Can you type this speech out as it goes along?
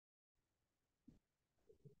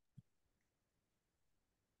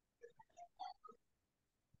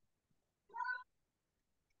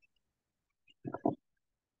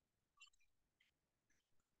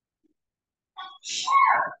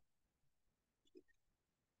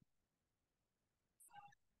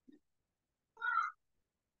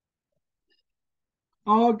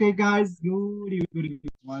Okay, guys, good so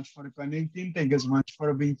much for connecting. Thank you so much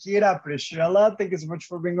for being here. I appreciate a lot. Thank you so much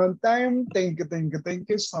for being on time. Thank you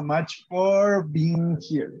so much for being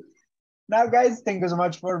here. Now, guys, thank you so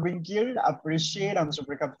much for being here. I appreciate. I'm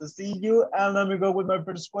super happy to see you. And let me go with my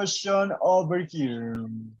first question over here.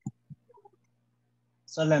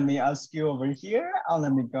 So let me ask you over here, and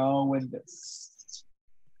let me go with this.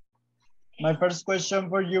 My first question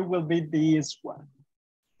for you will be this one.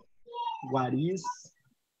 What is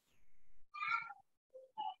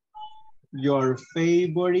your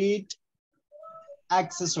favorite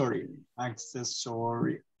accessory?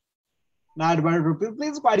 Now, everybody repeat,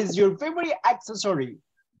 please. What is your favorite accessory?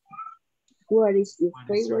 What is your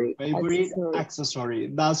favorite accessory?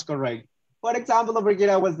 That's correct. For example, over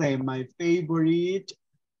here, I was saying my favorite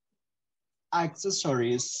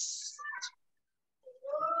accessories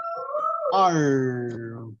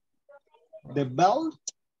are the belt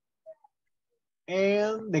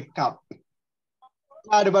and the cap.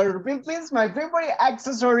 Everybody repeat, please. My favorite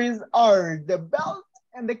accessories are the belt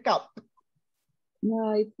and the cap.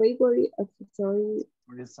 My favorite accessories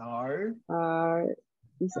are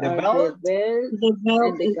the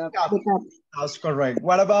belt and the cap. That's correct.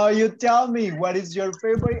 What about you? Tell me, what is your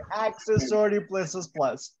favorite accessory?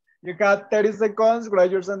 Plus. You got 30 seconds.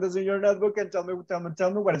 Write your sentence in your notebook and tell me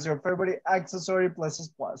what is your favorite accessory? Plus.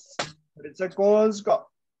 30 seconds, go.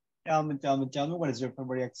 Tell me, what is your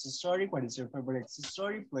favorite accessory? What is your favorite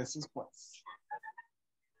accessory? Plus.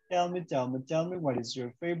 Tell me, what is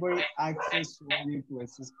your favorite accessory?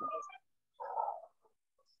 Plus.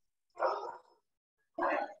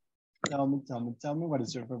 Tell me, what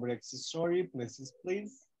is your favorite accessory?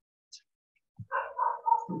 Please.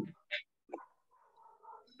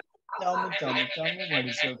 Tell me, what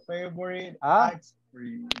is your favorite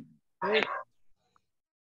accessory?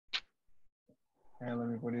 Okay, let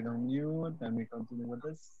me put it on mute. Let me continue with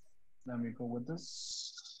this. Let me go with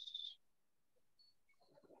this.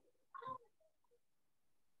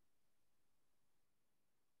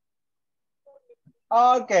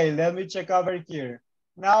 Okay, let me check over here.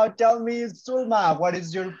 Now tell me, Sulma, what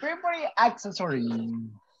is your favorite accessory?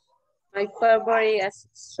 My favorite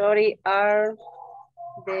accessory are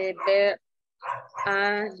the belt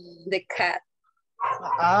and the cat.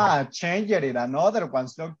 Change it. Another one,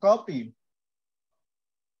 so copy.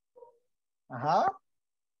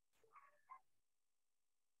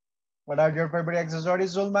 What are your favorite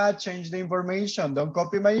accessories, Sulma? Change the information. Don't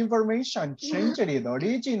copy my information. Change it,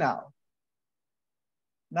 original.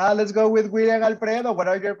 Now let's go with William Alfredo. What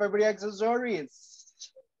are your favorite accessories?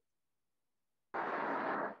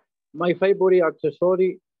 My favorite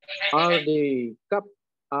accessory are the cap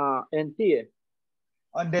and tie.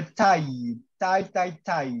 On the tie.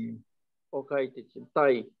 Okay,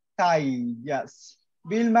 tie. Tie, yes.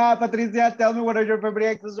 Vilma, Patricia, tell me what are your favorite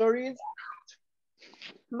accessories?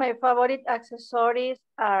 My favorite accessories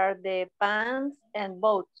are the pants and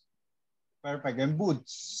boots. Perfect, and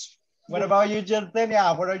boots. What about you,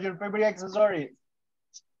 Yesenia? What are your favorite accessories?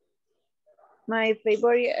 My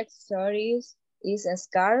favorite accessories is a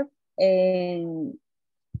scarf and...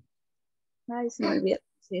 Okay,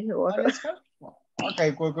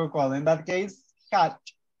 cool. In that case, cat.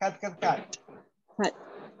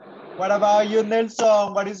 What about you,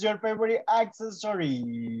 Nelson? What is your favorite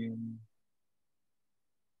accessory?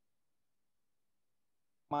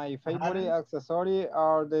 My favorite accessory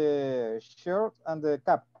are the shirt and the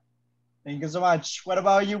cap. Thank you so much. What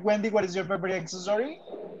about you, Wendy? What is your favorite accessory?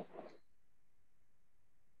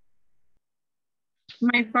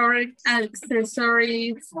 My favorite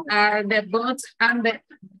accessories are the boots and the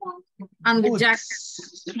jacket.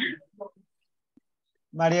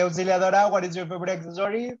 Maria Auxiliadora, what is your favorite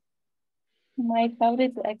accessory? My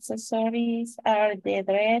favorite accessories are the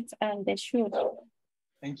dress and the shoes.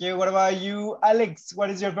 Thank you. What about you, Alex?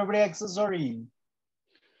 What is your favorite accessory?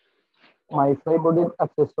 My favorite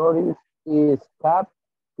accessories is cap,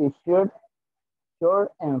 t-shirt,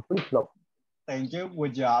 short, and flip-flop. Thank you.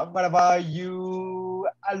 Good job. What about you,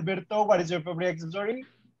 Alberto? What is your favorite accessory?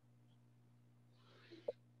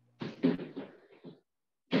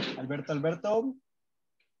 Alberto?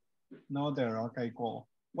 No there. Okay, cool.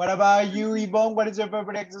 What about you, Yvonne? What is your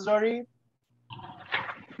favorite accessory?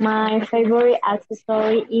 My favorite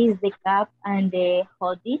accessory is the cap and the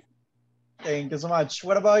hoodies. Thank you so much.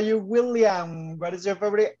 What about you, William? What is your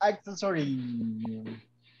favorite accessory?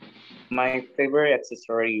 My favorite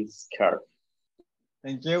accessory is scarf.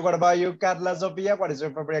 Thank you. What about you, Carla Sofia? What is your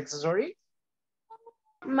favorite accessory?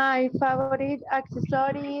 My favorite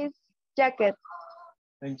accessory Jacket.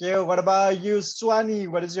 Thank you. What about you, Swani?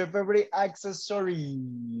 What is your favorite accessory?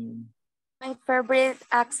 My favorite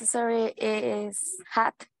accessory is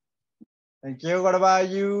hat. Thank you. What about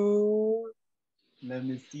you? Let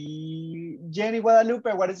me see. Jenny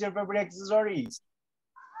Guadalupe, what is your favorite accessory?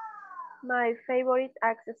 My favorite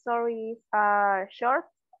accessories are shorts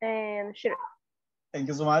and shirt. Thank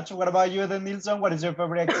you so much. What about you, Eden Nilsson? What is your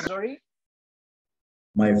favorite accessory?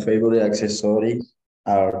 My favorite accessories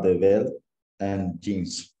are the belt and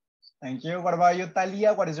jeans. Thank you. What about you,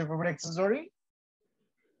 Talia? What is your favorite accessory?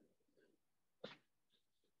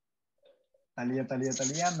 Talia,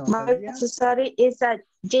 no, My Talia. accessory is a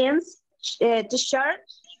jeans, t-shirt.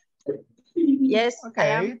 Yes, Okay. I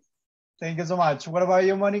am. Thank you so much. What about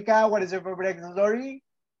you, Monica? What is your favorite accessory?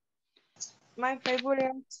 My favorite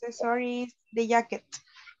accessory is the jacket.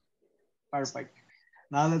 Perfect.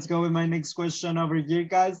 Now let's go with my next question over here,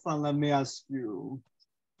 guys. And let me ask you,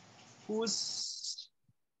 whose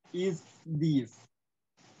is this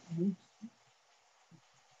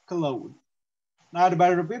clothes? Now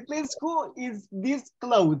everybody repeat, please. Who is this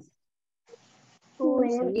clothes? Who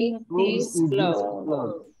is this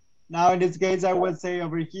clothes? Now in this case, I will say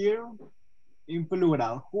over here in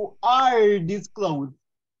plural. Who are these clothes?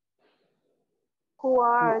 Who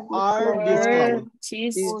are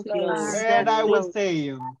these clothes? And I will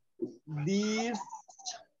say these,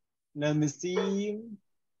 let me see.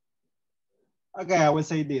 Okay, I will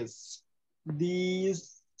say this.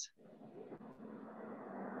 This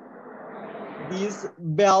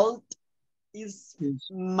belt is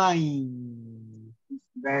mine.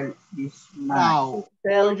 Belt is mine. Now,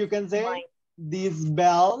 or you can say this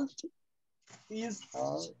belt is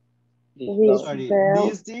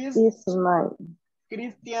this is mine.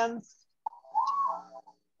 Christian's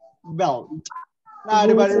belt. Now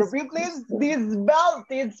everybody repeat, please. This belt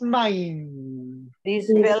is mine. This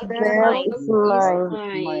belt is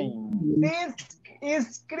mine. This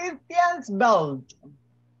is Christian's belt.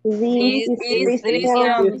 This is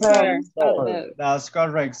Christian's belt. That's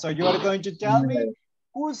correct. So you are going to tell me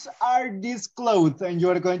whose are these clothes, and you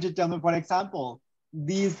are going to tell me, for example,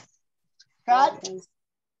 this hat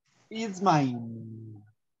is mine.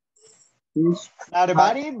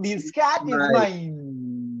 Everybody, this hat is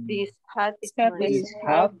mine. This hat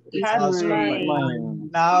is mine.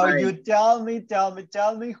 Now you tell me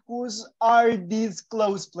whose are these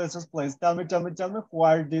clothes, please. Tell me who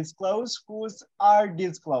are these clothes? Whose are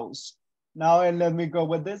these clothes? Now and let me go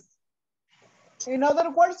with this. In other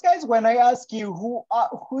words, guys, when I ask you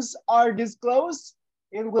whose are these clothes,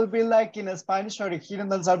 it will be like in Spanish or here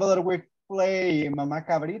in El Salvador we play Mamá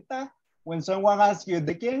Cabrita. When someone asks you,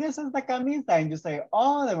 ¿de quién es esta camisa? And you say,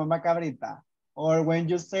 oh, de Mamá Cabrita. Or when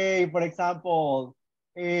you say, for example,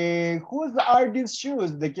 whose are these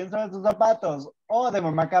shoes? ¿De quién son estos zapatos? Oh, de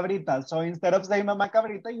Mamá Cabrita. So instead of saying Mamá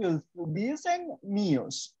Cabrita, you dicen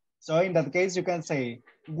míos. So in that case, you can say,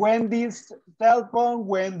 Wendy's cell phone,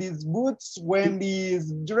 Wendy's boots,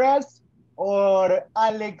 Wendy's dress, or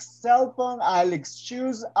Alex cell phone, Alex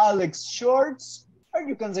shoes, Alex shorts. Or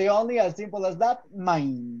you can say only as simple as that,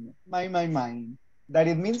 mine. Mine. That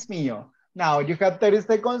it means mío. Now you have 30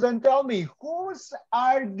 seconds and tell me, whose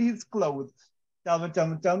are these clothes? Tell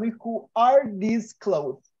me who are these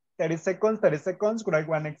clothes? 30 seconds. Write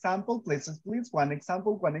one example, please. One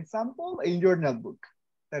example in your notebook.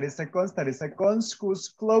 30 seconds. Whose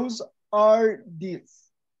clothes are these?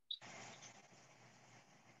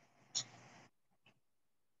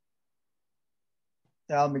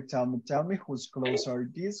 Tell me whose clothes are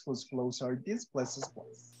these? Please.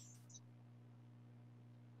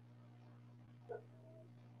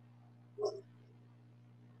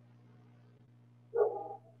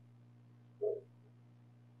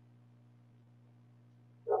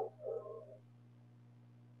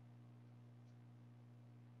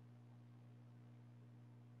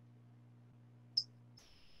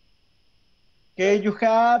 Okay, you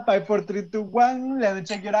have 5, 4, 3, 2, 1. Let me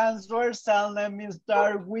check your answers. And let me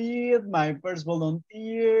start with my first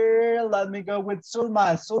volunteer. Let me go with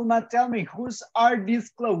Sulma. Sulma, tell me, whose are these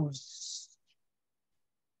clothes?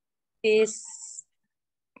 He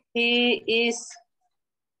is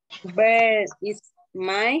bird is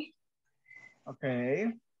mine. Okay.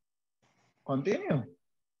 Continue.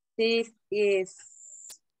 This is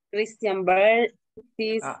Christian bird.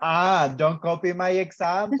 Don't copy my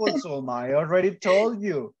example, Sulma. I already told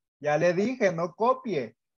you. Ya le dije, no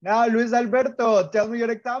copie. Now, Luis Alberto, tell me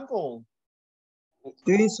your example.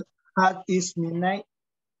 This hat is mine.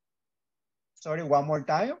 Sorry, one more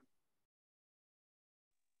time.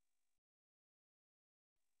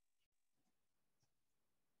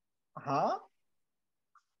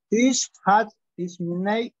 This hat is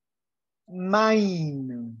mine.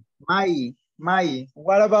 Mine. My.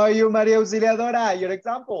 What about you, Maria Auxiliadora? Your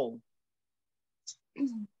example.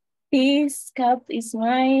 This cup is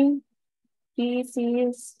mine. This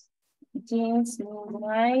is jeans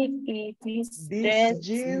mine. It is These dress.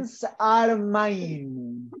 jeans are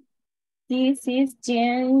mine. This is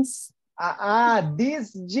jeans.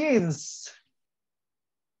 These jeans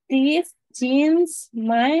These jeans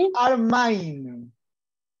mine. are mine.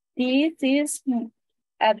 This is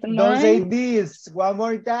at Don't say mine. this. One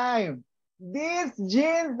more time. These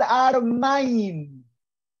jeans are mine.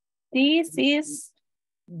 This is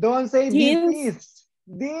Don't say jeans. this is.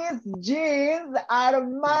 These jeans are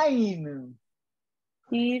mine.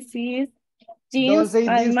 This is Don't jeans say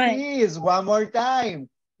are this mine. is. One more time.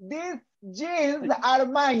 These jeans are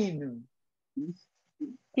mine.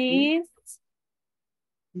 These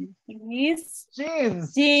Jeans.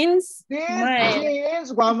 jeans These mine.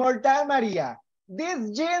 jeans. One more time, Maria.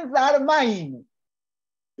 These jeans are mine.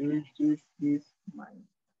 This mine.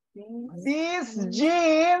 These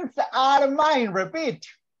jeans are mine. Repeat.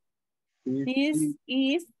 This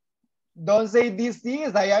is Don't say this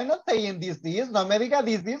is. I am not saying this is. No me diga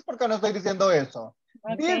this is porque no estoy diciendo eso.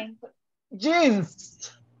 okay. These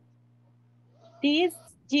jeans These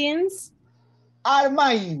jeans are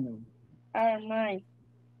mine. are mine.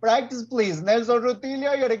 Practice, please. Nelson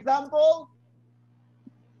Rutilio, your example.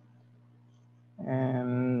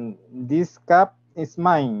 And this cup is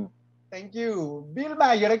mine. Thank you.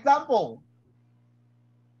 Vilma, your example.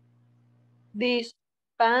 This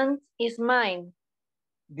pants is mine.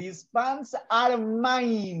 These pants are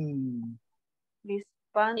mine. These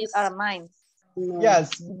pants are mine.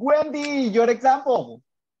 Yes. Wendy, your example.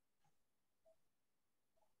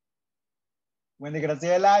 Wendy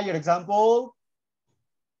Graciela, your example.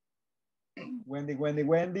 Wendy,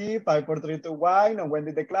 5, 4, 3, 2, 1. No,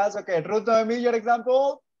 Wendy the class. Okay, Ruth Noemi, your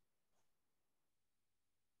example.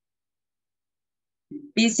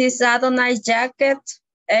 This is Adonai's jacket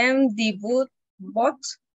and the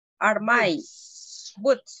boots are mine.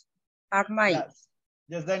 Boots are mine. Yes.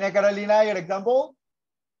 Yesenia Carolina, your example.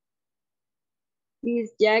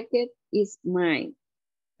 This jacket is mine.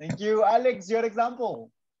 Thank you. Alex, your example.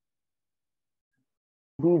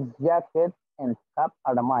 This jacket and cap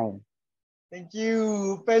are mine. Thank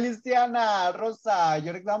you. Feliciana, Rosa,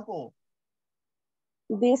 your example.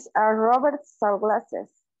 These are Robert's sunglasses.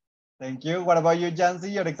 Thank you. What about you,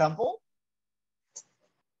 Jancy, your example?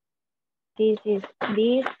 This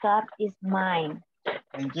cup is mine.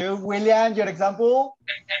 Thank you. William, your example?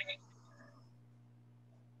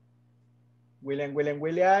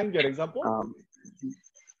 William, your example?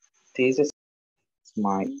 This is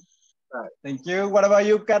mine. Thank you. What about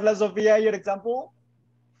you, Carla Sofia, your example?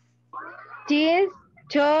 These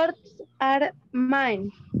shorts are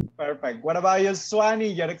mine. Perfect. What about you,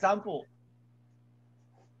 Swani, your example?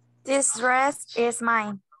 This dress is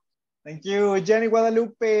mine. Thank you. Jenny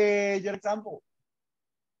Guadalupe, your example?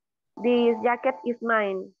 This jacket is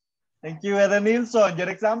mine. Thank you. Eden Nilsson, your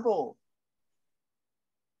example?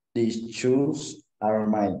 These shoes are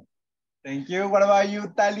mine. Thank you. What about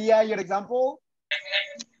you, Talia, your example?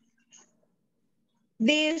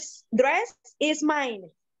 This dress is mine.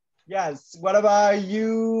 Yes. What about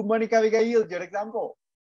you, Monica Abigail, your example?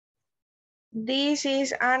 This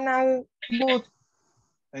is Anna boot.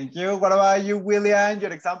 Thank you. What about you, William,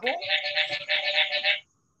 your example?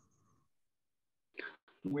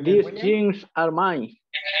 These jeans are mine.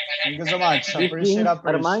 Thank you so much. These jeans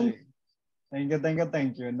are mine. Thank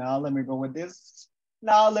you. Now let me go with this.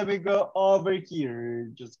 Now let me go over here.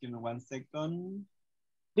 Just give me 1 second.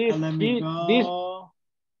 Let me go.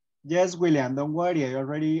 Yes, William, don't worry. Are you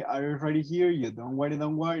already here? You don't worry.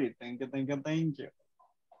 Thank you.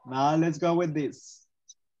 Now let's go with this.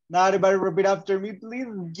 Now everybody repeat after me, please.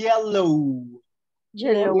 Yellow.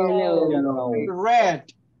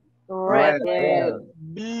 Red.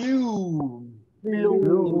 Blue.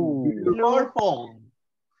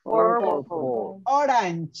 Purple.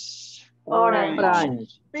 Orange.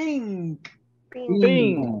 Pink.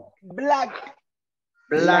 Black.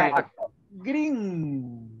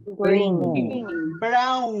 Green.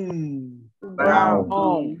 Brown.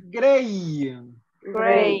 Gray.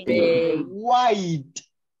 White.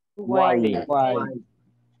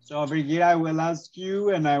 So over here I will ask you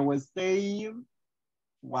and I will say,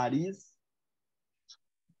 what is,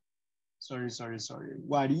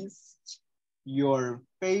 what is your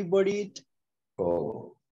favorite color?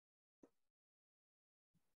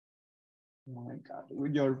 Oh my God,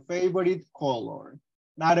 your favorite color.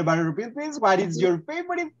 Now everybody repeat please. What is your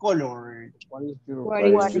favorite color? What is your What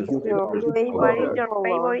is your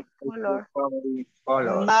favorite color?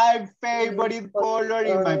 My favorite color,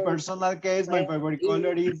 in my personal case, my favorite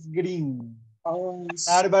color is green. Now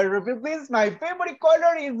everybody repeat please. My favorite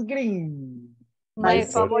color is green. My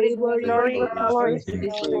favorite color is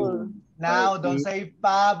green. Now don't say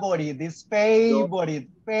favorite, it's favorite.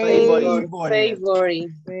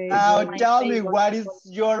 Favorite. Now tell me what is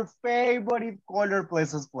your favorite color,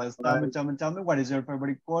 please, plus. Tell me what is your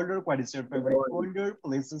favorite color? What is your favorite color,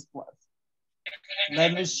 please, plus.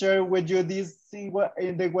 Let me share with you this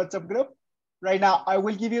in the WhatsApp group. Right now, I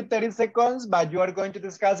will give you 30 seconds, but you are going to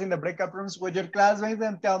discuss in the breakout rooms with your classmates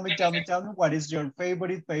and tell me what is your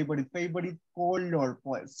favorite color,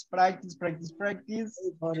 please. Practice.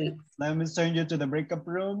 Let me send you to the breakout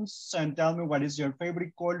rooms and tell me what is your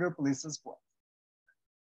favorite color, please, as well.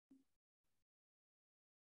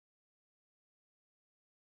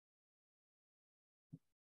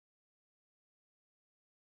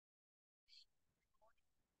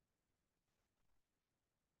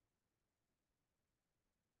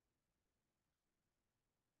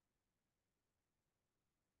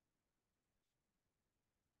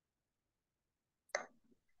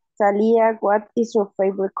 Talia, what is your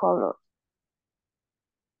favorite color?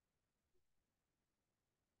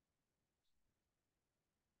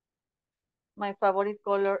 My favorite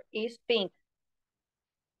color is pink.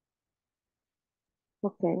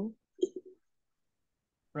 Okay.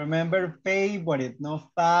 Remember favorite, no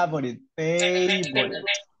favorite, favorite.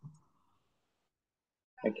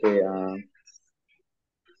 Okay,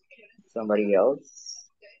 somebody else.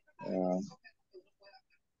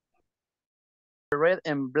 Red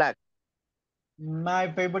and black.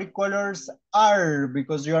 My favorite colors are,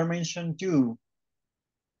 because you are mentioned too.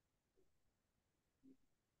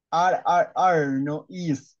 R, no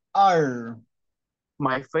is, are.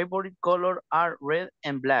 My favorite color are red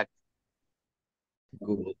and black.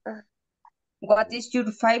 Good. What is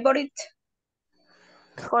your favorite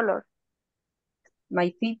color?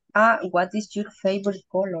 What is your favorite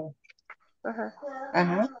color?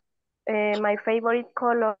 My favorite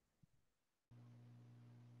color.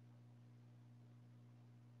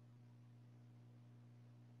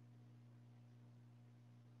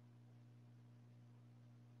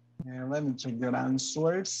 Yeah, let me check your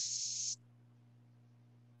answers.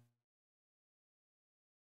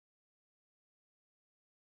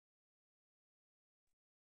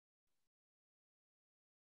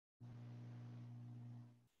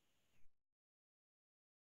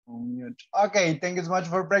 Okay, thank you so much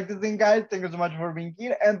for practicing, guys. Thank you so much for being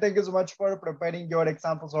here, and thank you so much for preparing your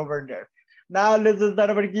examples over there. Now let's start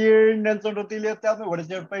over here. Nelson Rotilio, tell me, what is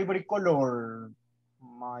your favorite color?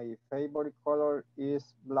 My favorite color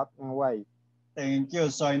is black and white. Thank you.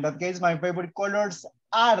 So in that case, my favorite colors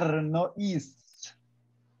are, no is.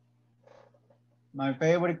 My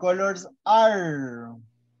favorite colors are.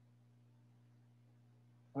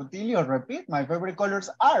 Rotilio, repeat. My favorite colors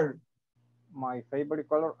are. My favorite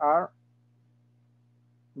color are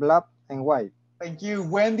black and white. Thank you.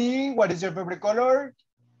 Wendy, what is your favorite color?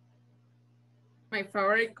 My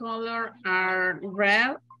favorite color are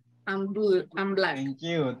red and blue and black. Thank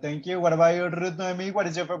you. Thank you. What about you, Ruth Noemi? What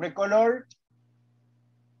is your favorite color?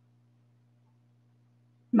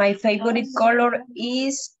 My favorite color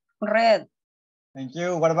is red. Thank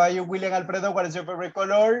you. What about you, William Alfredo? What is your favorite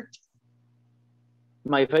color?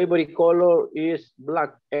 My favorite color is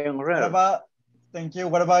black and red. Thank you.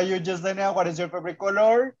 What about you, Justenia? What is your favorite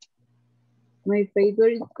color? My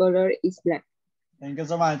favorite color is black. Thank you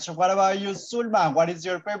so much. What about you, Sulma? What is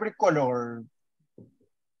your favorite color?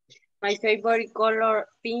 My favorite color,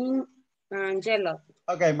 pink and yellow.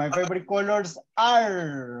 Okay, my favorite colors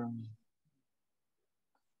are.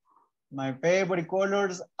 My favorite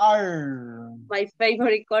colors are. My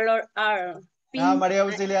favorite color are. Pink. Now, Maria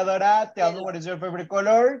Auxiliadora, tell me what is your favorite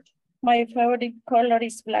color? My favorite color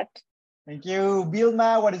is black. Thank you.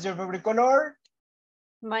 Vilma, what is your favorite color?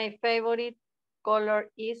 My favorite color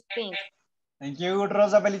is pink. Thank you.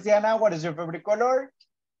 Rosa Feliciana, what is your favorite color?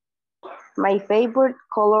 My favorite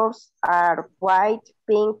colors are white,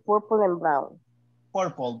 pink, purple, and brown.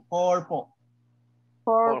 Purple. Purple.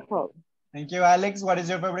 Thank you. Alex, what is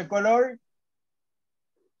your favorite color?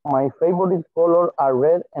 My favorite color are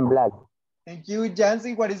red and black. Thank you.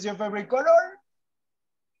 Jancy, what is your favorite color?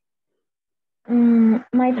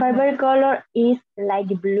 My favorite color is light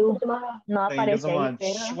blue. No Thank you aparece so ahí, much.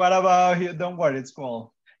 pero... What about you? Don't worry, it's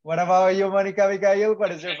cool. What about you, Monica Abigail? What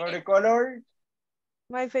is your favorite color?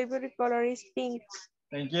 My favorite color is pink.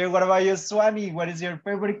 Thank you. What about you, Swami? What is your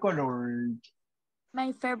favorite color?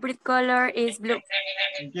 My favorite color is blue.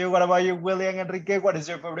 Thank you. What about you, William Enrique? What is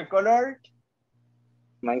your favorite color?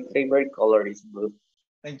 My favorite color is blue.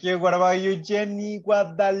 Thank you. What about you, Jenny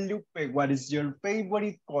Guadalupe? What is your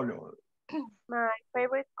favorite color? My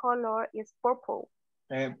favorite color is purple.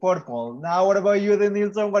 Purple. Now, what about you,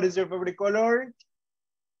 Denilson? What is your favorite color?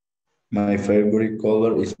 My favorite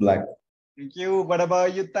color is black. Thank you. What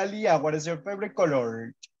about you, Talia? What is your favorite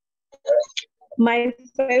color? My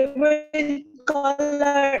favorite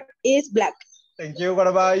color is black. Thank you. What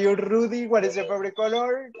about you, Rudy? What is your favorite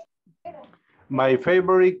color? My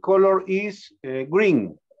favorite color is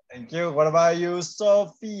green. Thank you. What about you,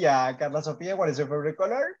 Sofia? Carla Sofia, what is your favorite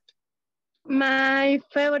color? My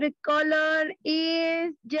favorite color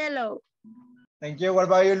is yellow. Thank you. What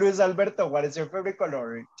about you, Luis Alberto? What is your favorite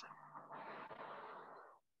color?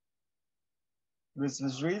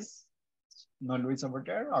 Luis? No Luis over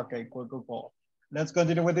there? Okay, cool. Let's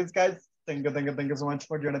continue with this, guys. Thank you so much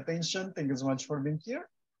for your attention. Thank you so much for being here.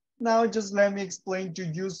 Now, just let me explain to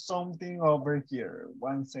you something over here.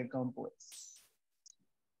 1 second, please.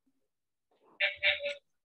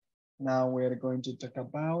 Now we're going to talk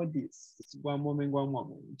about this. One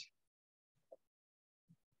moment.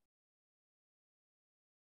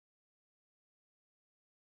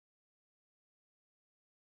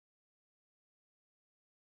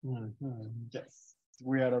 Yes,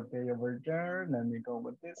 we are okay over there. Let me go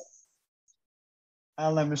with this.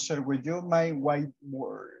 And let me share with you my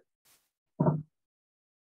whiteboard.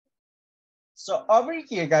 So over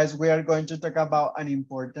here, guys, we are going to talk about an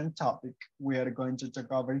important topic. We are going to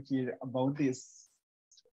talk over here about this.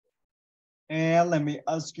 And let me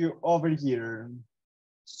ask you over here.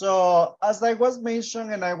 So as I was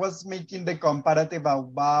mentioning and I was making the comparative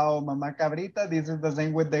about Mama Cabrita, this is the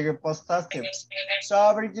same with the possessives. So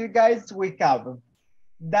over here, guys, we have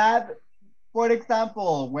that, for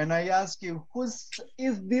example, when I ask you, whose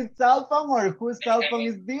is this cell phone or whose cell phone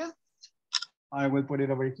is this? I will put it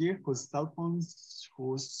over here, whose cell phone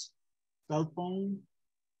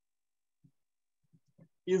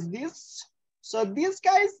is this? So this,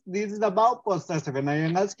 guys, this is about possessive, and I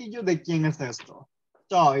am asking you de quién es esto.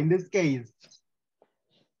 So in this case,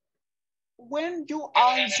 when you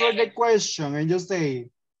answer the question and you say,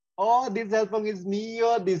 oh, this cell phone is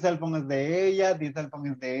mío, this cell phone is de ella, this cell phone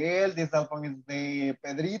is de él, this cell phone is de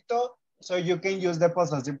Pedrito, so you can use the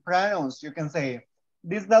possessive pronouns. You can say,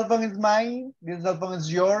 this cell phone is mine, this cell phone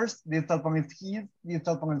is yours, this cell phone is his, this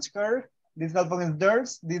cell phone is her, this cell phone is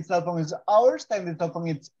theirs, this cell phone is ours, and this cell phone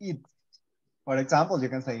is it. For example, you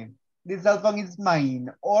can say, this cell phone is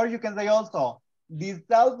mine, or you can say also, this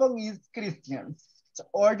cell phone is Christian's,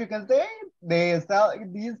 or you can say, this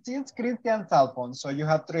is Christian's cell phone. So you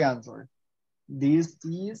have 3 answers. This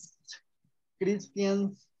is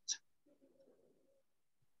Christian's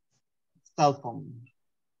cell phone.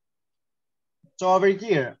 So over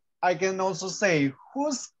here, I can also say,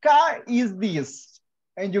 whose car is this?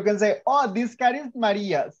 And you can say, oh, this car is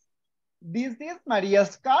Maria's. This is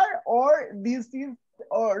Maria's car, or this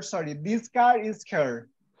car is her.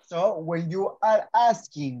 So when you are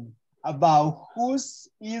asking about whose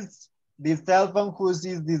is this cell phone, whose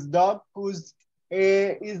is this dog, whose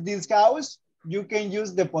is this house, you can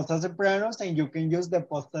use the possessive pronouns and you can use the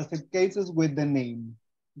possessive cases with the name.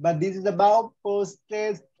 But this is about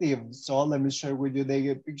possessive. So let me share with you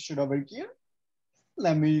the picture over here.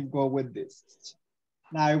 Let me go with this.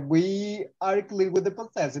 Now we are clear with the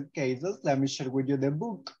possessive cases. Let me share with you the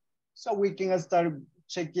book so we can start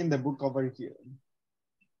checking the book over here.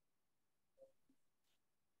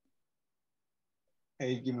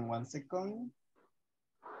 Okay, give me 1 second.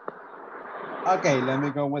 Okay, let me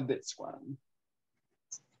go with this one.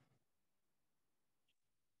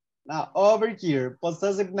 Now over here,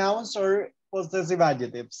 possessive nouns or possessive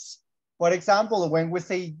adjectives. For example, when we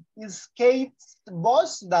say, is Kate's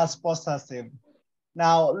boss, that's possessive.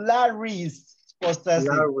 Now, Larry's possessive.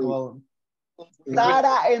 Well,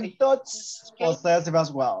 Sarah and Todd's possessive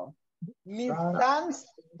as well. Miss Sam's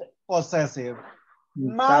possessive.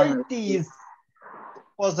 Marty's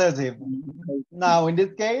possessive. Now, in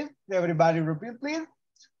this case, everybody repeat, please.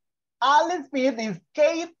 Alice Smith is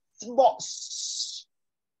Kate's boss.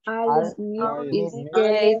 Alice Smith is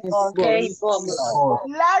Kate's boss.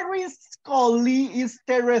 Larry's colleague is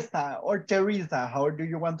Teresa or Teresa. How do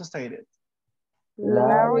you want to say it?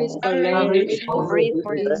 Larry's colleague is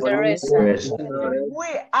Teresa. We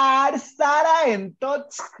are Sarah and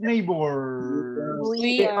Todd's neighbors.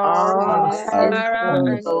 We are Sarah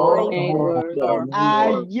and Todd's neighbors.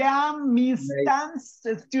 I am Miss Tan's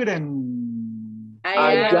student.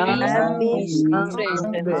 I am Miss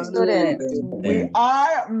Tan's student. We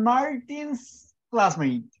are Martin's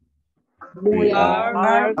classmate. We are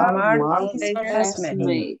Mark's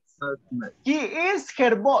classmate. He is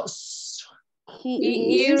her boss.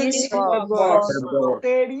 He is her boss.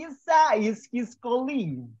 Teresa is his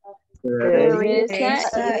colleague.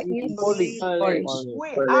 Teresa is colleague. We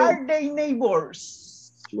are their neighbors.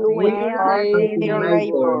 We are their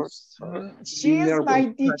neighbors. She is my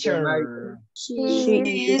teacher.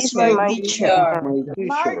 She is my teacher.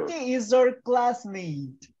 Marty is our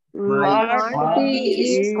classmate. Marty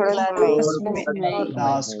is her classmate.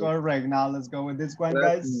 That's correct. Now let's go with this one,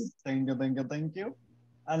 guys. Thank you, thank you, thank you.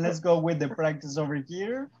 And let's go with the practice over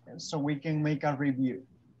here so we can make a review.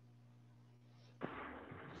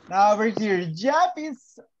 Now over here, Jeff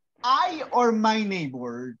is I or my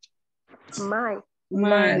neighbor? My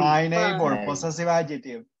Neighbor, possessive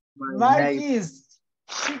adjective. Marquis,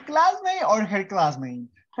 she classmate or her classmate?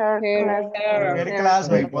 Her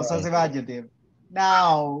classmate, possessive adjective.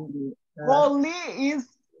 Now, Polly is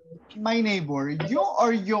my neighbor. You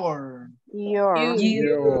or your? Your.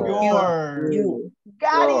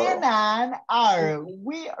 Gary and Ann, are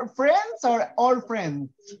we friends or all friends?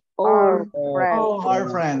 Our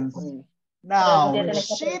friends. Now,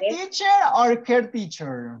 she teacher or her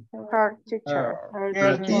teacher? Her teacher.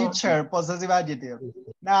 Her teacher, possessive adjective.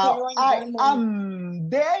 Now, I am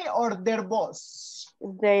they or their boss?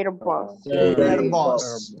 Their boss. Their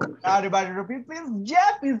boss. Everybody repeat, please.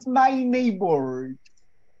 Jeff is my neighbor.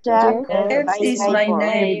 Jeff is my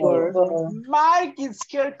neighbor. Mark is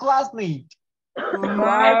her classmate.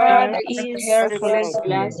 Mark is her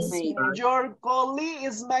classmate. Your colleague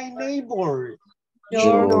is my neighbor.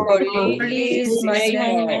 Your colleague is my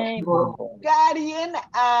neighbor. Gary and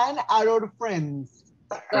Ann are our friends.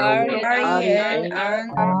 Gary and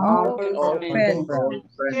Ann are our friends.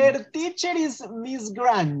 Her teacher is Miss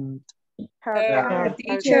Grant. Her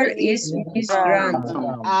teacher is Miss Grant.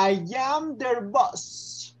 I am their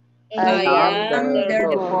boss. I am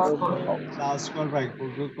their boss. That's correct.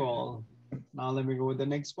 Good call. Now let me go with the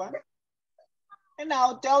next one. And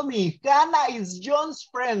now tell me, Hannah is John's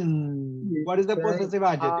friend. What is the possessive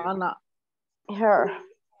adjective? Her.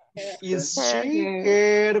 Is she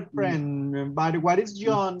her friend? But what is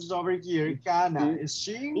John's over here? Hannah, is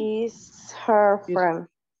she? Is her friend.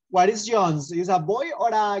 What is John's? Is a boy or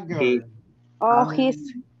a girl? Oh,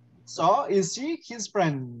 his. So, is she his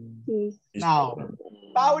friend? Now,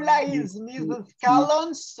 Paula is Mrs.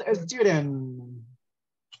 Callon's student.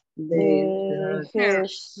 Is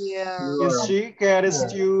she her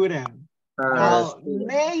student? Now,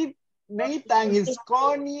 Nathan is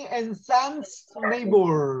Connie and Sam's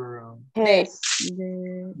neighbor. Yes.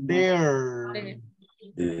 Their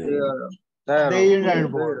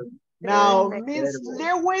neighbor. Now, Miss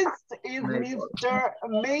Lewis is Mr.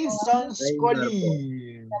 Mason's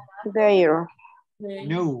colleague. Their.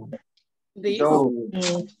 No. Is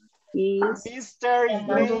Mr.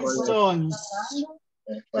 Mason's.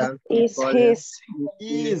 Is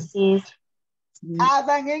his. Is.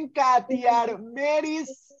 Adam and Kathy are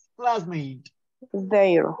Mary's classmate.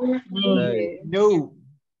 Their. No.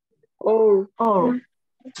 Oh.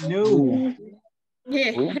 No.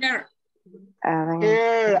 Her.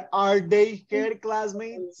 Her. Are they her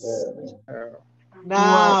classmates?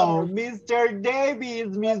 Now, Mr.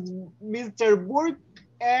 Davis, Mr. Burke,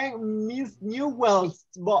 and Miss Newell's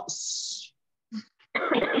boss.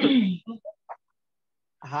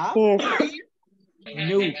 Huh? Yes.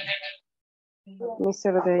 No.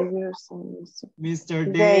 Mr. Davis. Mr.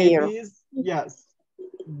 Davis. Yes.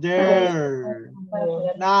 There.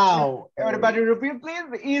 Now, everybody repeat, please.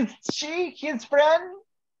 Is she his friend?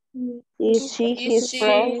 Is she his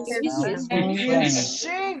friend? Is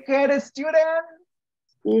she her student?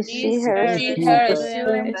 Is she her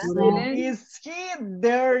student? Is he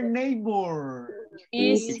their neighbor?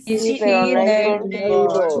 Is he their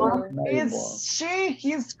neighbor? Is she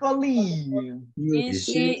his colleague? Is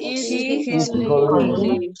she his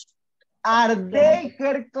colleague? Are they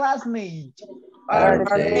her classmate? Are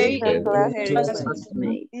they her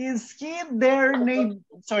classmate? Is he their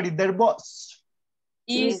their boss?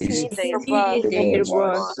 Is he their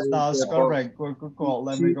boss? That's correct. Good call.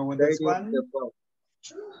 Let me go with this one.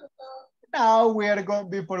 Now we are going,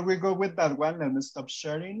 before we go with that one, let me stop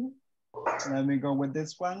sharing. Let me go with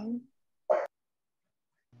this one.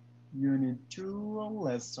 Unit 2,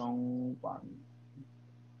 lesson 1.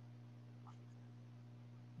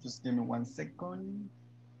 Just give me 1 second.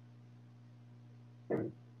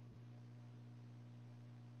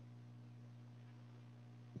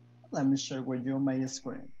 Let me share with you my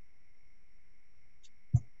screen.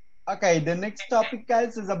 Okay, the next topic,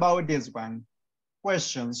 guys, is about this one.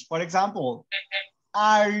 Questions. For example,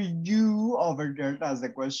 Are you over there? That's the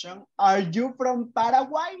question. Are you from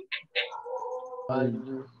Paraguay? Are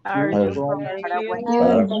you from Paraguay?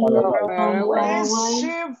 Is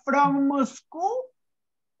she from Moscow?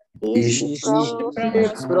 Is she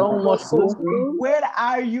from Moscow? Where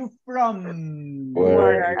are you from?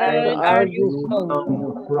 Where are you from?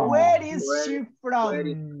 Where is she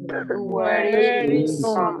from? Where is she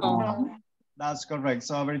from? That's correct.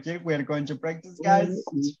 So over here, we're going to practice, guys.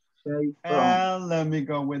 And let me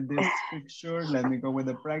go with this picture. Let me go with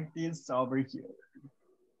the practice over here.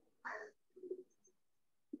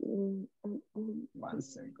 1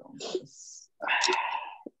 second.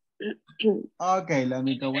 Okay, let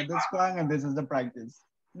me go with this one, and this is the practice.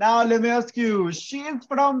 Now, let me ask you, she's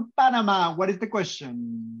from Panama. What is the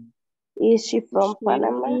question? Is she from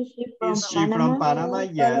Panama? Is she from Panama?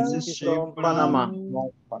 Yes, is she from Panama?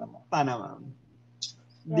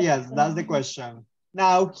 Yes, that's the question.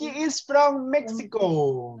 Now, he is from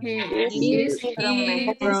Mexico. Is he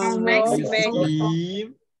from Mexico?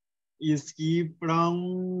 Is he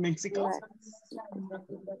from Mexico?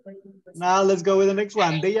 Now let's go with the next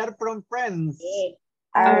one. They are from France.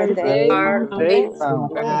 Are they from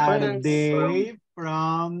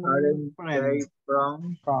France?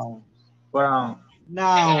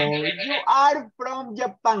 Now, you are from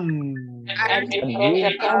Japan. Are you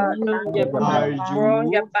from Japan? Are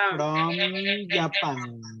you from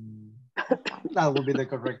Japan? That would be the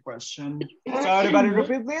correct question. So everybody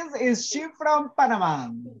repeat this. Is she from Panama?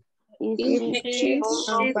 Is she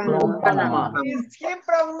from Panama? Is he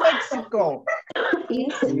from Mexico?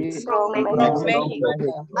 Is he from Mexico?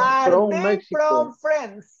 Are they from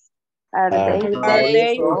France? Are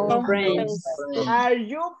they from France? Are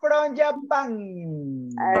you from Japan?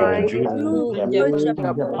 Are you from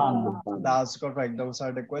Japan? That's correct. Those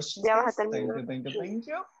are the questions. Thank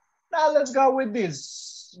you. Now let's go with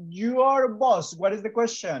this. Your boss. What is the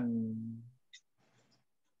question?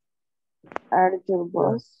 Are your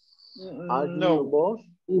boss? No.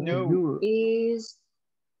 No. Is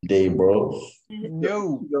they boss?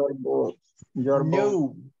 No. Your boss.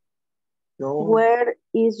 No. Where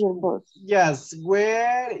is your boss? Yes,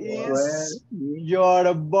 where is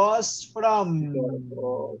your boss from?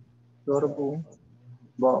 Your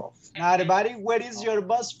boss. Now, everybody, where is your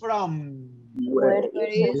boss from? Where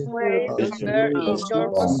is your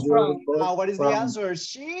boss from? Now, what is the answer?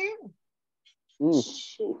 She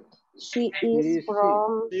is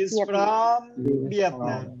from She's Vietnam. from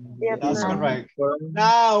Vietnam. That's correct.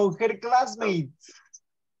 Now, her classmates.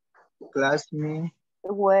 Classmate.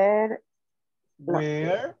 Where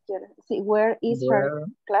is her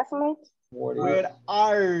classmate? Where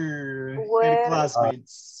are her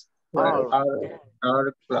classmates?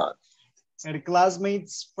 Our class. Her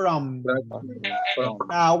classmates from?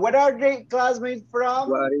 Now, where are the classmates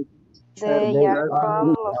from? They are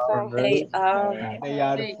from Los Angeles. They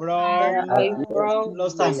are from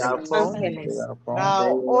Los Angeles.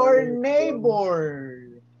 Now, our neighbor.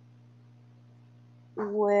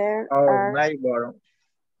 Where Our are neighbor.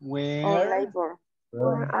 Where are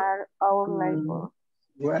our neighbor?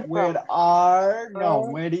 Where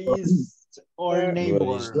is our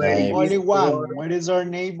neighbor? Only one. Where is our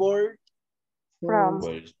neighbor? From.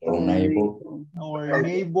 Where is our neighbor? Our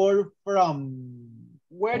neighbor from.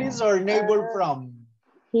 Where is our neighbor from?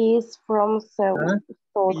 He is from Seoul,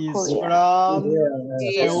 South Korea. From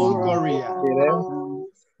Seoul, Korea.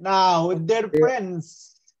 Now, their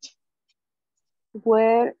friends.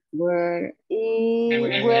 Where are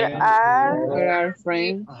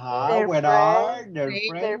friends? Where are their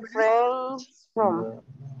friends from?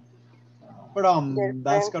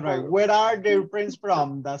 That's correct. Where are their friends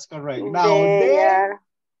from? That's correct. Now they are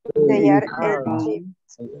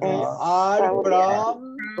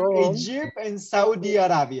from Egypt and Saudi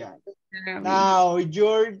Arabia. Now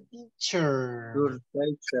your teacher.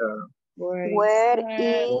 Where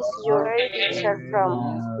is your teacher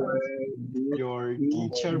from? Your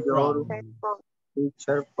teacher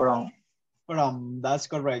from. That's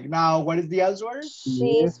correct. Now, what is the answer?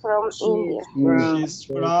 She is from India. She's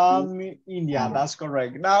from India. That's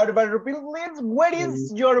correct. Now, everybody repeat, please. Where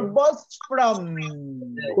is your boss from?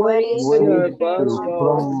 Where is your boss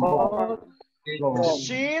from?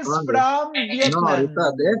 She's from Vietnam.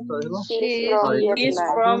 She's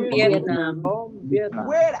from Vietnam.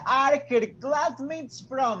 Where are her classmates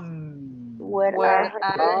from? Where are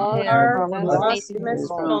her classmates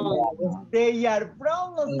from? They are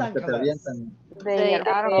from Los Angeles. They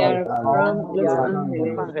are from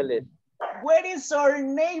Los Angeles. Where is our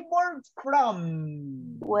neighbor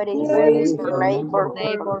from? Where is your neighbor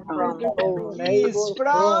from? He is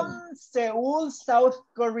from Seoul, South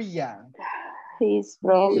Korea. He's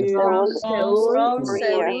from Seoul,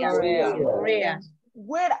 Korea.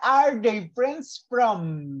 Where are they friends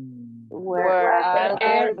from? Where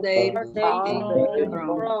are they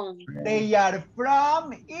from? They are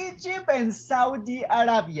from Egypt and Saudi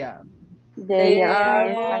Arabia. They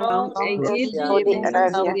are from Egypt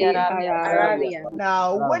and Saudi Arabia.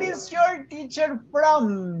 Now, where is your teacher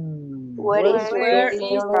from? Where is Where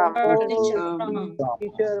your is from? your teacher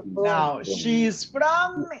from? Now, she's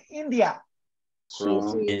from India. She's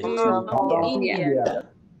from India.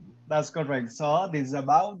 That's correct. So, this is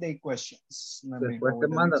about the questions. Let me go with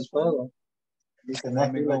the next one.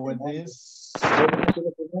 Let me go with this.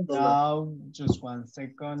 Now, just 1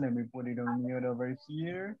 second. Let me put it on mute over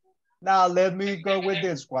here. Now, let me go with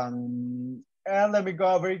this one. And let me go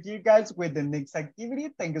over here, guys, with the next activity.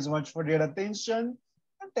 Thank you so much for your attention.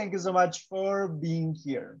 And thank you so much for being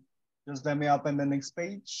here. Just let me open the next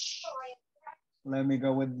page. Let me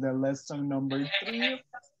go with the lesson number 3.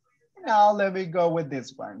 Now, let me go with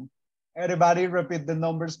this one. Everybody repeat the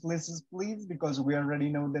numbers, please, because we already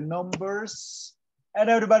know the numbers. And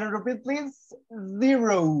everybody repeat, please.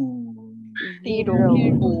 0.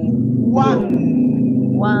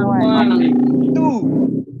 1.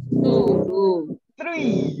 2.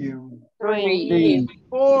 3.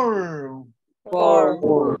 4.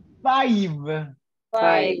 5.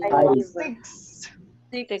 6.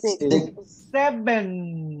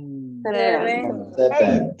 7.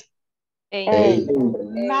 8. 9.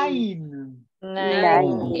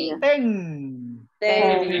 10.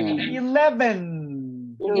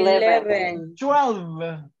 11.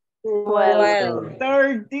 12.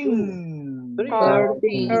 13.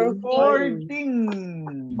 14.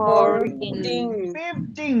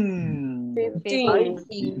 15.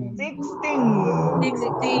 16.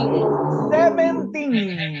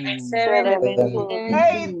 17.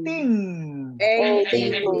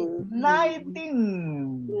 18.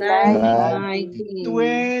 19.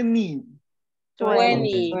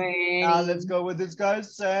 20. Now let's go with this,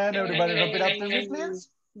 guys. And everybody repeat after me, please.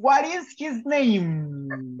 What is his name?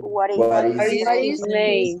 What is his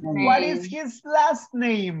name? What is his last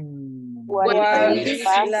name? What is his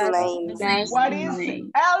last name? What is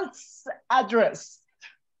else address?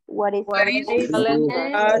 What is address?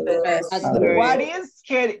 What is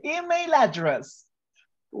her email address?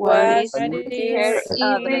 What is her email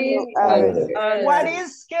address? What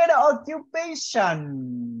is her occupation?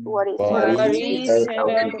 What is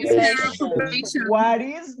What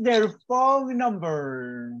is their phone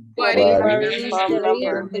number? What is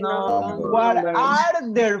their What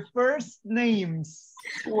are their first names?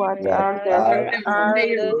 What are their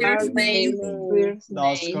first names?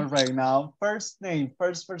 That's correct. Now, first name,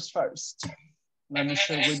 first. Let me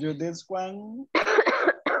share with you this one.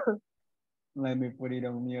 Let me put it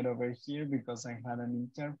on mute over here because I had an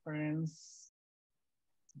interference.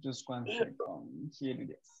 Just 1 second. Here it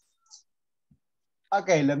is.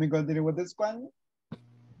 Okay, let me continue with this one.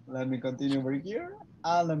 Let me continue over here.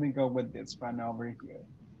 And let me go with this one over here.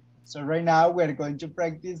 So right now we're going to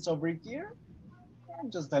practice over here.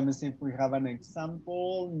 And just let me see if we have an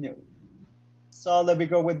example. No. So let me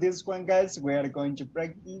go with this one, guys. We are going to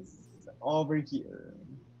practice over here.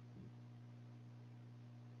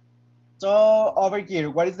 So over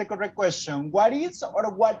here, what is the correct question? What is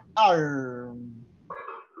or what are?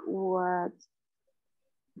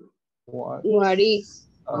 What is?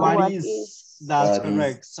 That's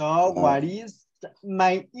correct. So what is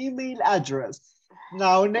my email address?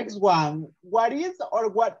 Now next one. What is or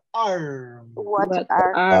what are? What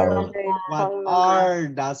are?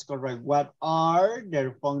 That's correct. What are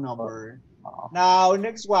their phone number? Now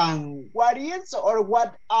next one. What is or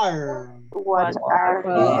what are? What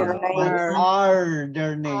are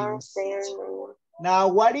their names? Now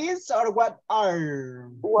what is or what are?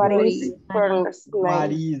 What is first name?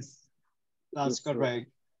 What is? That's correct.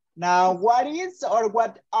 Now what is or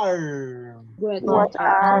what are? What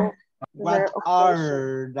are? What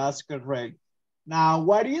are? That's correct. Now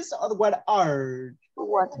what is or what are?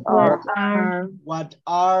 What are? What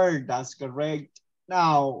are? That's correct.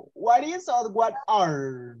 Now, what is or what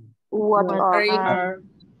are? What are?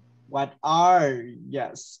 What are?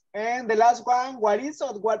 Yes. And the last one, what is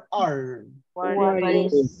or what are? What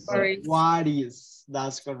is? What is?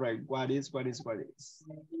 That's correct. What is?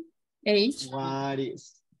 H. What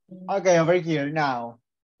is? Okay, over here now.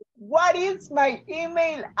 What is my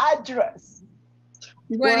email address?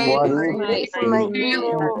 What is my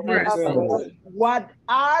email address? What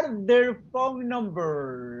are their phone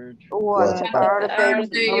numbers? What are their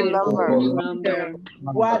phone numbers?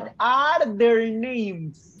 What are their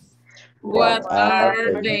names? What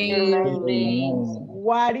are their names?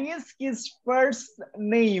 What is his first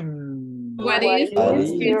name? What is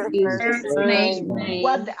his first name?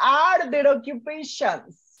 What are their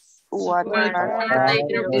occupations? What are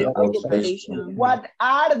their occupations? What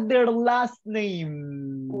are their last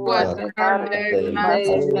name? What are their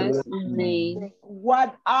last name?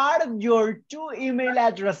 What are your 2 email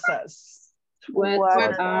addresses?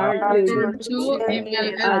 What are your 2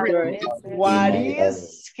 email addresses? What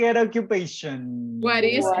is her occupation? What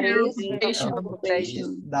is her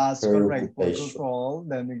occupation? That's correct. Protocol.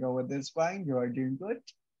 Let me go with this one. You are doing good.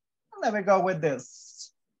 Let me go with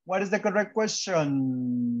this. What is the correct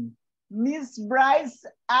question? Miss Bryce's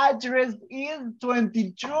address is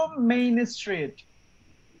 22 Main Street.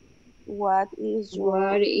 What is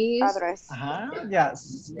your address?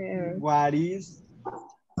 Yes. What is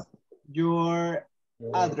your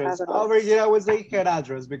address? Over here I would say her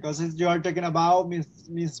address because you are talking about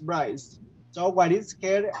Miss Bryce. So what is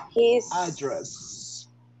her address?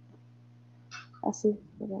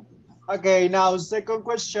 Okay, now second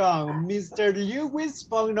question. Mr. Lewis'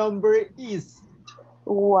 phone number is?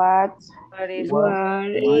 What is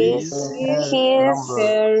his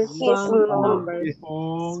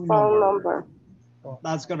phone number?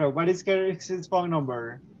 That's correct. What is his phone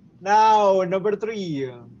number? Now, number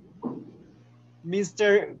 3.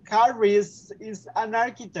 Mr. Harris is an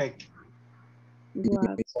architect.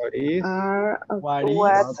 What is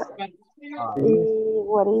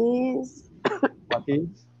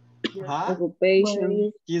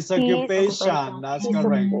occupation? His occupation. That's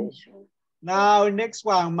correct. Now, next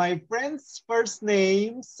one. My friends' first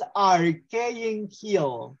names are Kay and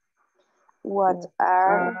Hill. What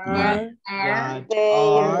are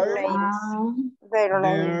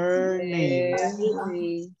their names?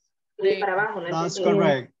 That's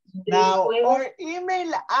correct. Now, our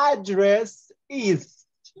email address is?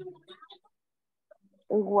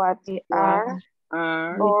 What are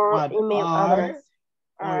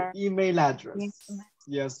our email address?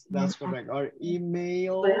 Yes, that's correct. Our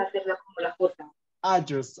email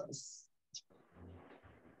addresses.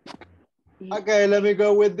 Okay, let me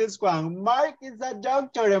go with this one. Mark is a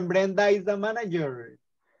doctor and Brenda is a manager.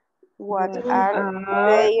 What are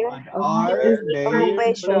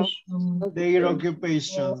their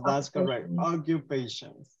occupations? That's correct.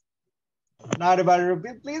 Occupations. Now, everybody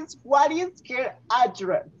repeat, please. What is her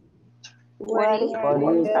address? What is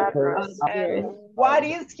his address? What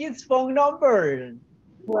is his phone number?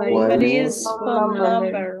 What is phone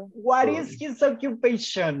number? What is his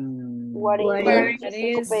occupation? What is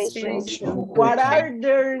his occupation? What are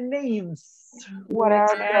their names? What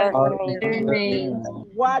are their names?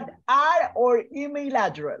 What are our email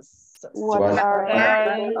address? What are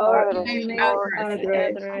our email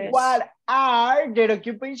address? What are their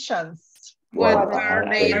occupations? What are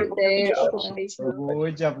their occupations?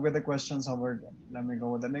 Good job with the questions over there. Let me go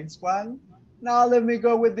with the next one. Now let me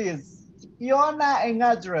go with this. Fiona and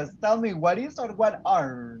address. Tell me what is or what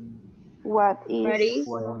are? What is?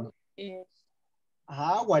 What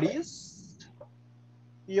is?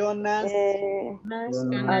 Fiona's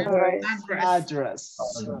address.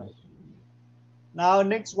 Now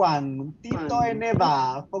next one. Tito and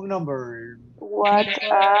Eva phone number. What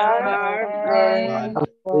are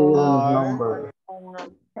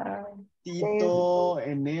Tito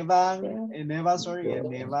and Eva, Eva's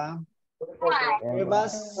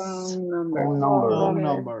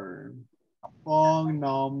phone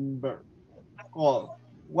number. Cool.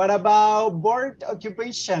 What about board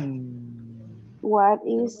occupation? What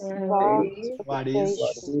is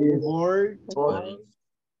board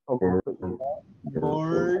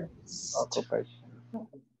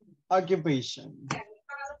occupation?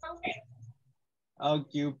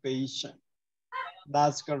 Occupation.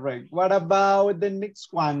 That's correct. What about the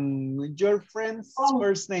next one? Your friend's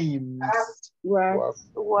first names.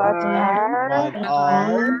 What are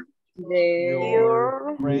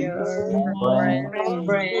your friends'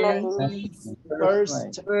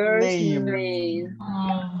 first name?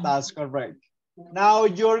 That's correct. Now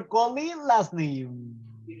your colleague last name.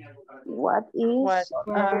 What is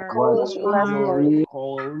our colleague's last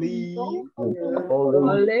name?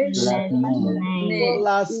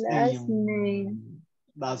 Last name.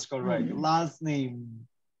 That's correct. Last name.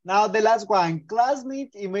 Now the last one,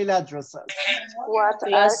 classmate email addresses. What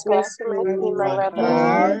are classmates' email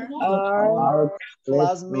addresses?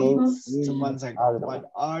 Classmates. One second.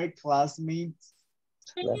 What are classmates'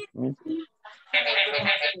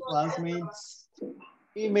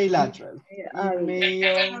 email address?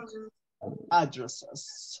 Email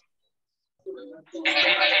addresses.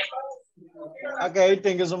 Okay,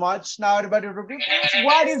 thank you so much. Now everybody repeat, please.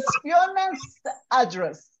 What is Fiona's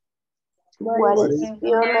address? What is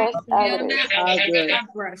Fiona's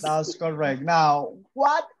address? That's correct. Now,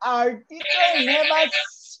 what are Tito and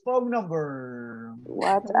Eva's phone number?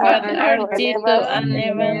 What What are are Tito and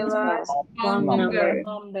Eva's phone number?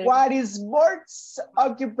 What is Bert's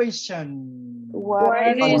occupation?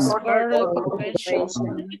 What is your occupation?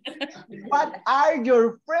 What are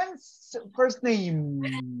your friends' first name?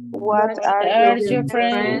 What Are your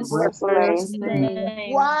friends' first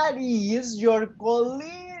name? What is your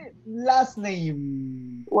colleague last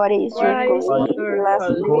name? What is your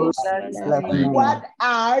last name? What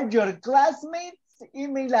are your classmates'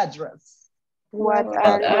 email address? What What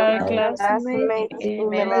are are your classmates'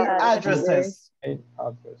 email addresses?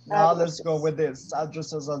 Now let's go with this.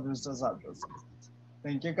 Addresses.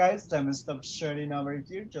 Thank you guys. Let me stop sharing over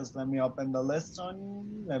here. Just let me open the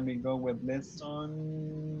lesson. Let me go with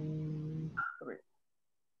lesson 3.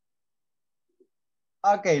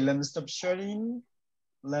 Okay, let me stop sharing.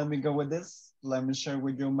 Let me go with this. Let me share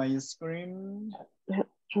with you my screen.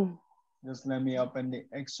 Just let me open the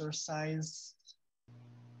exercise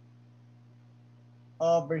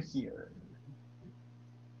over here.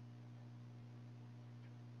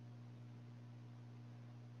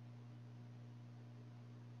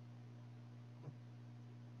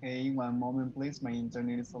 Okay, one moment, please. My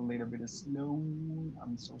internet is a little bit slow.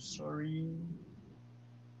 I'm so sorry.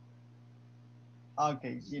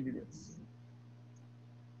 Okay, here it is.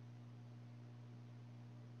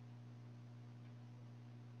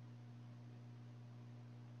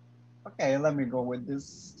 Okay, let me go with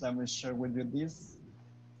this. Let me share with you this.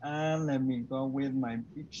 And let me go with my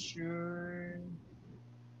picture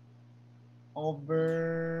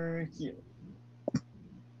over here.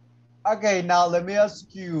 Okay, now let me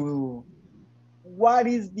ask you, what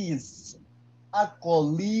is this? A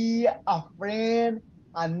colleague, a friend,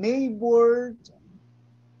 a neighbor?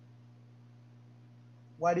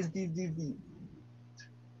 What is this?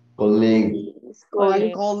 Colleague.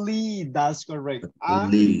 A colleague, that's correct.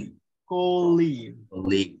 Colleague. Colleague.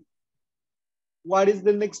 Colleague. What is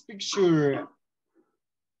the next picture?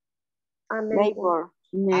 A neighbor.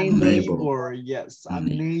 A neighbor, yes, a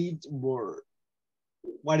neighbor.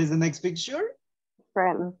 What is the next picture?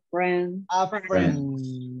 Friend. A friend,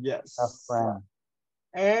 yes. A friend.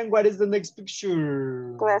 And what is the next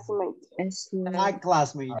picture? Classmate. A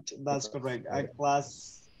classmate, that's correct. A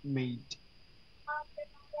classmate.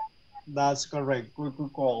 That's correct. Good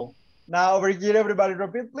call. Now over here, everybody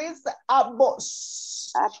repeat, please. A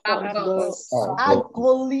boss. A boss. A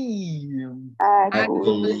colleague. A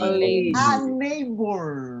colleague. A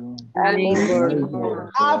neighbor. A neighbor.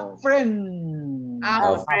 A friend.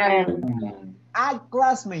 A friend. A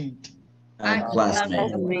classmate. A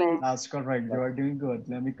classmate. That's correct. You are doing good.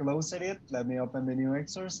 Let me close it. Let me open the new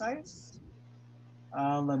exercise.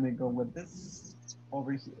 Let me go with this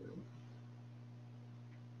over here.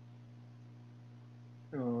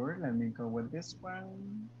 Sure, let me go with this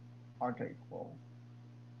one. Okay, cool.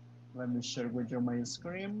 Let me share with you my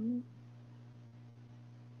screen.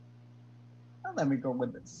 And let me go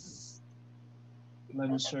with this. Let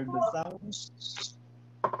me share the sounds.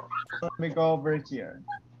 Let me go over here.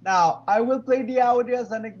 Now, I will play the audio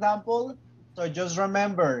as an example. So just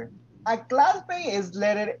remember, a classmate is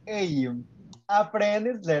letter A. A friend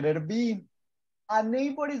is letter B. A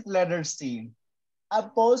neighbor is letter C. A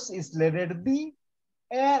boss is letter D.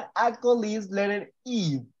 And a colleague is letter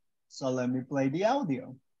E. So let me play the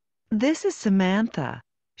audio. This is Samantha.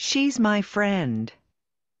 She's my friend.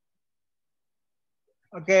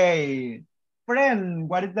 Okay. Friend,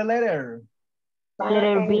 what is the letter?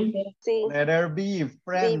 Letter B. C. Letter B,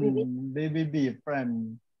 friend. B,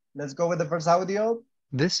 friend. Let's go with the first audio.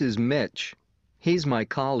 This is Mitch. He's my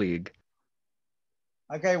colleague.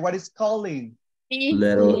 Okay, what is colleague?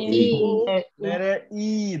 Letter E. Letter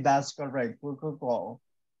E, that's correct. Cool.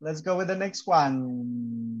 Let's go with the next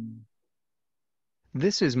one.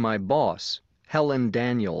 This is my boss, Helen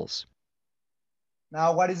Daniels.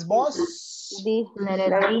 Now, what is boss? D.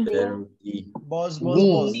 Letter D. Boss.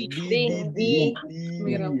 D. D.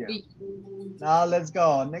 Now, let's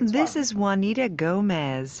go. Next This one. is Juanita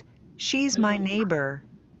Gomez. She's my neighbor.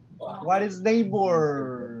 What is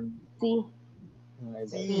neighbor? C.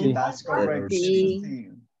 C, that's correct. C.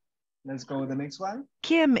 Let's go with the next one.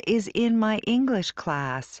 Kim is in my English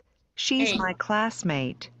class. She's my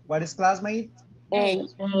classmate. What is classmate? A.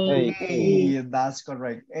 That's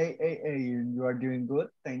correct. A. You are doing good.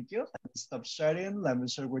 Thank you. Let me stop sharing. Let me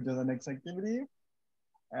share with you the next activity.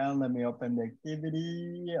 And let me open the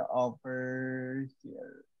activity over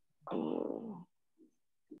here.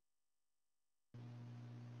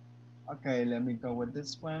 Okay, let me go with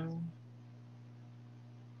this one.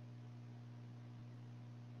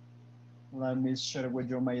 Let me share with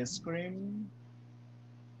you my screen.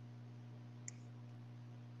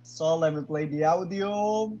 So let me play the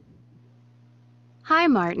audio. Hi,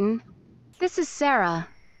 Martin. This is Sarah.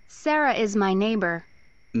 Sarah is my neighbor.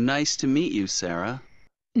 Nice to meet you, Sarah.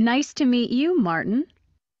 Nice to meet you, Martin.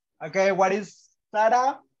 Okay, what is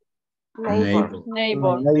Sarah? Neighbor.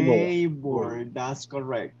 Neighbor, that's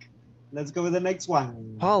correct. Let's go with the next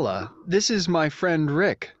one. Paula, this is my friend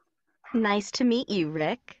Rick. Nice to meet you,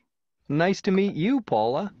 Rick. Nice to meet you,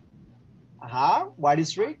 Paula. What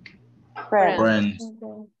is Rick? Friend.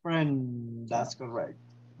 Friend, that's correct.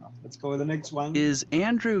 Let's go with the next one. Is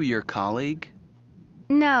Andrew your colleague?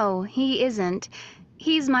 No, he isn't.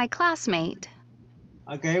 He's my classmate.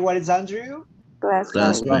 Okay, what is Andrew?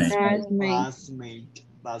 Classmate. Classmate,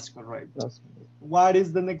 that's correct. What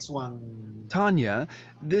is the next one? Tanya,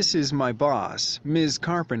 this is my boss, Ms.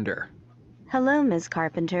 Carpenter. Hello, Ms.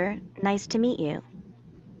 Carpenter. Nice to meet you.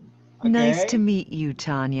 Okay. Nice to meet you,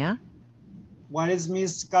 Tanya. What is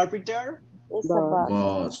Miss Carpenter? It's a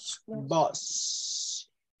boss. Boss.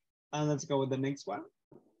 And let's go with the next one.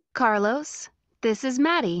 Carlos, this is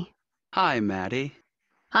Maddie. Hi, Maddie.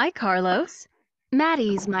 Hi, Carlos.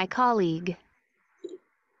 Maddie's my colleague.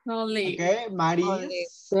 Okay, Maddie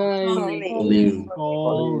is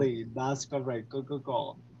colleague. That's correct.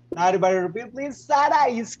 Cool. Now everybody repeat, please. Sarah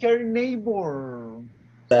is her neighbor.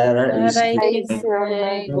 Sarah is her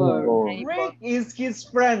neighbor. Rick is his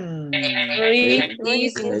friend. Rick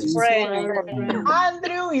is his friend.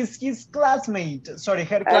 Andrew is his classmate. Sorry,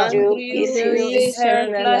 her Andrew classmate. is her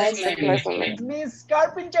classmate. Miss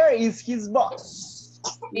Carpenter is his boss.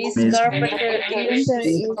 Miss Carpenter is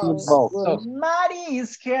his boss. Maddie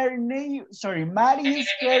is her name. Sorry, Maddie is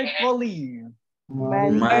her colleague.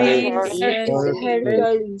 Maddie is her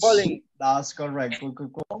colleague. That's correct.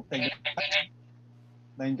 Cool. Thank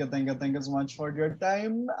you so much for your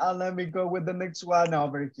time. And let me go with the next one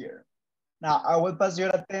over here. Now, I will pass your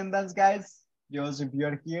attendance, guys. Just if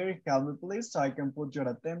you're here, help me please so I can put your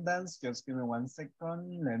attendance. Just give me 1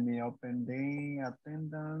 second. Let me open the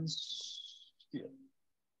attendance here.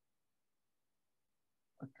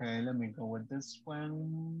 Okay, let me go with this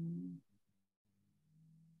one.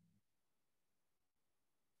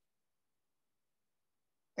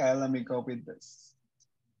 Okay, let me go with this.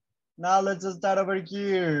 Now let's start over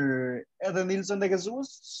here. Eden Nilsson de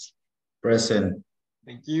Jesus. Present.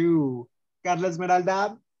 Thank you. Carla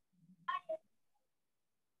Esmeralda.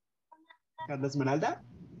 Carla Esmeralda?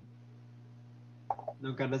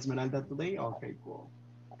 No Carla Esmeralda today? Okay, cool.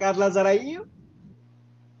 Carla Sarai.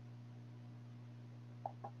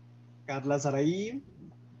 Carla Sarai.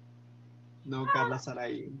 No Carla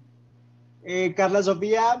Sarai. Carla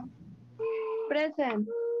Sofía. Present.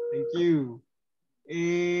 Thank you.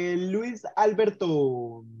 Luis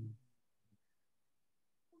Alberto.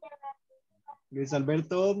 Luis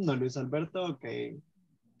Alberto, no Luis Alberto, okay.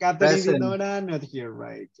 Catherine Dinora, not here,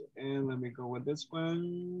 right? And let me go with this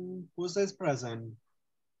one. Who says present?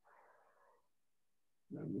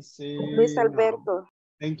 Let me see. Luis Alberto. No.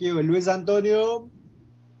 Thank you. Luis Antonio.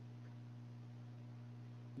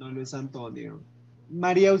 No, Luis Antonio.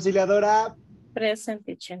 María Auxiliadora. Present,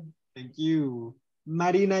 teacher. Thank you.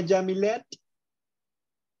 Marina Jamilet.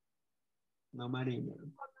 No, Marina.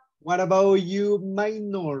 What about you,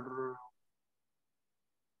 Minor?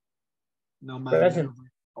 No, Minor. Present.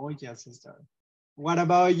 Oh, yes, sister. What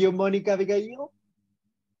about you, Monica Abigail?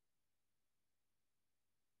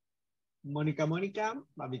 Monica,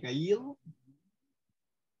 Abigail?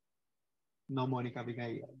 No, Monica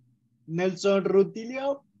Abigail. Nelson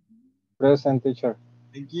Rutilio? Present, teacher.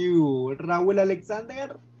 Thank you. Raúl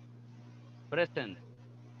Alexander? Present.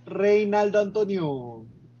 Reinaldo Antonio?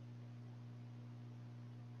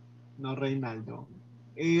 No, Reinaldo.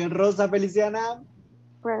 Rosa Feliciana?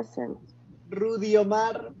 Present. Rudy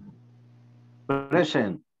Omar?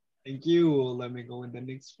 Present. Thank you. Let me go with the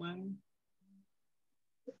next one.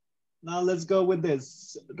 Now let's go with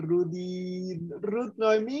this. Ruth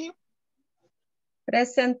Noemi?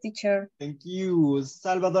 Present, teacher. Thank you.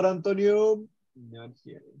 Salvador Antonio? Not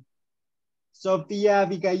here. Sofía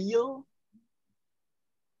Abigail?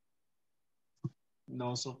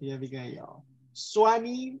 No, Sofía Abigail.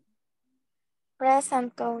 Swani?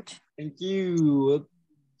 Present, coach. Thank you.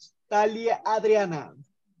 Talia Adriana?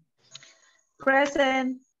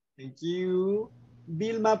 Present. Thank you.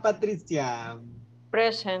 Vilma Patricia?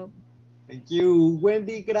 Present. Thank you.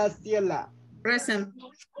 Wendy Graciela? Present.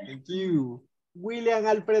 Thank you. William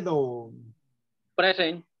Alfredo?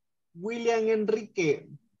 Present. William Enrique?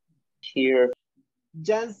 Here.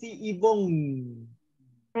 Jancy Yvonne?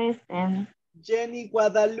 Present. Jenny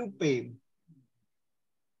Guadalupe?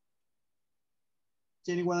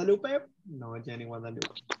 Jenny Guadalupe? No, Jenny Guadalupe.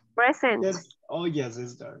 Present. Yes. Oh, yes,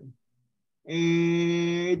 it's done.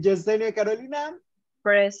 Yesenia Carolina?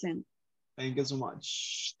 Present. Thank you so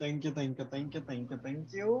much. Thank you, thank you, thank you, thank you,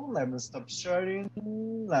 thank you. Let me stop sharing.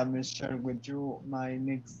 Let me share with you my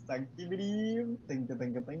next activity. Thank you,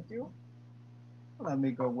 thank you, thank you. Let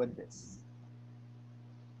me go with this.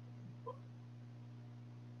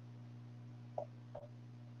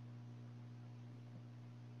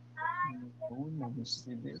 Oh, let me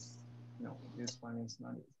see this. No, this one is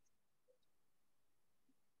not it.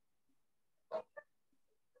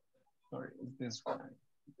 Sorry, it's this one.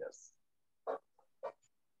 Yes.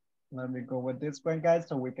 Let me go with this one, guys,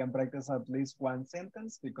 so we can practice at least one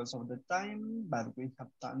sentence because of the time that we have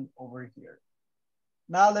done over here.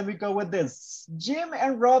 Now let me go with this. Jim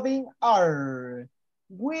and Robin are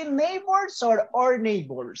we neighbors or our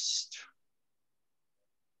neighbors?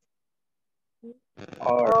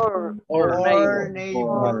 Or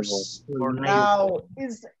neighbors. Now,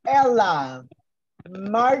 is Ella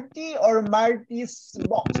Marty or Marty's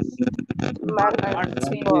boss?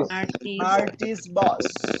 Marty's boss.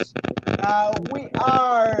 Now, we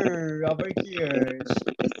are over here.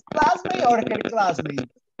 Is classmate or her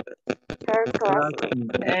classmate? Her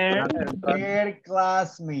classmate. Her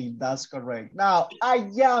classmate, that's correct. Now, I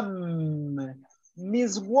am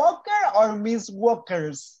Miss Walker or Miss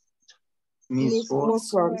Walker's? Miss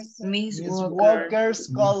Walker's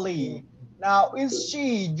colleague. Now, is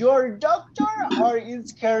she your doctor or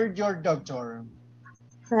is her your doctor?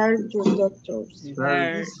 Her doctor.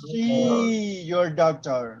 Is she your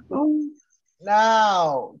doctor?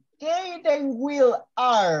 Now, Kate and Will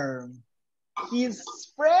are his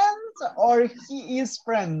friends or he is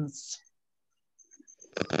friends?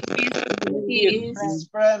 His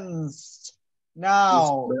friends.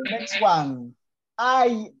 Now, next one.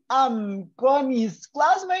 I am Connie's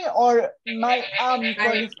classmate or I am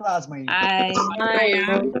Connie's classmate? I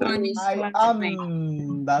am Connie's classmate.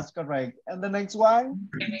 That's correct. And the next one.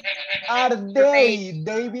 Are they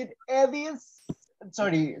David Eddie's?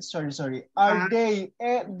 Sorry. Are they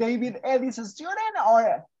David Eddie's student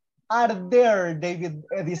or are they David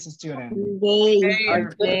Eddie's student? They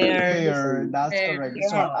are there. That's correct.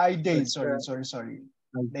 Sorry.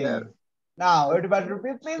 They. Now, everybody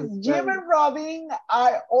repeat, please. Jim and Robin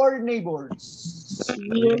are our neighbors.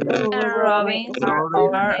 Jim and Robin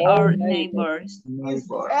are our neighbors. Is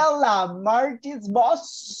Ella Marty's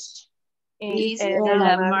boss? Is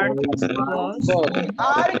Ella Marty's boss? We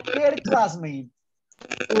are her classmates.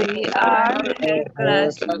 We are her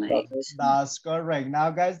classmates. That's correct. Now,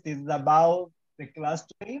 guys, this is about the class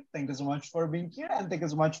today. Thank you so much for being here and thank you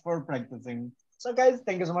so much for practicing. So guys,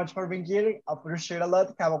 thank you so much for being here. Appreciate a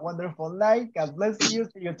lot. Have a wonderful night. God bless you.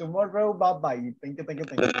 See you tomorrow. Bye-bye. Thank you.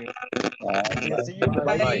 See you.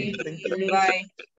 Bye-bye. Thank you. Bye.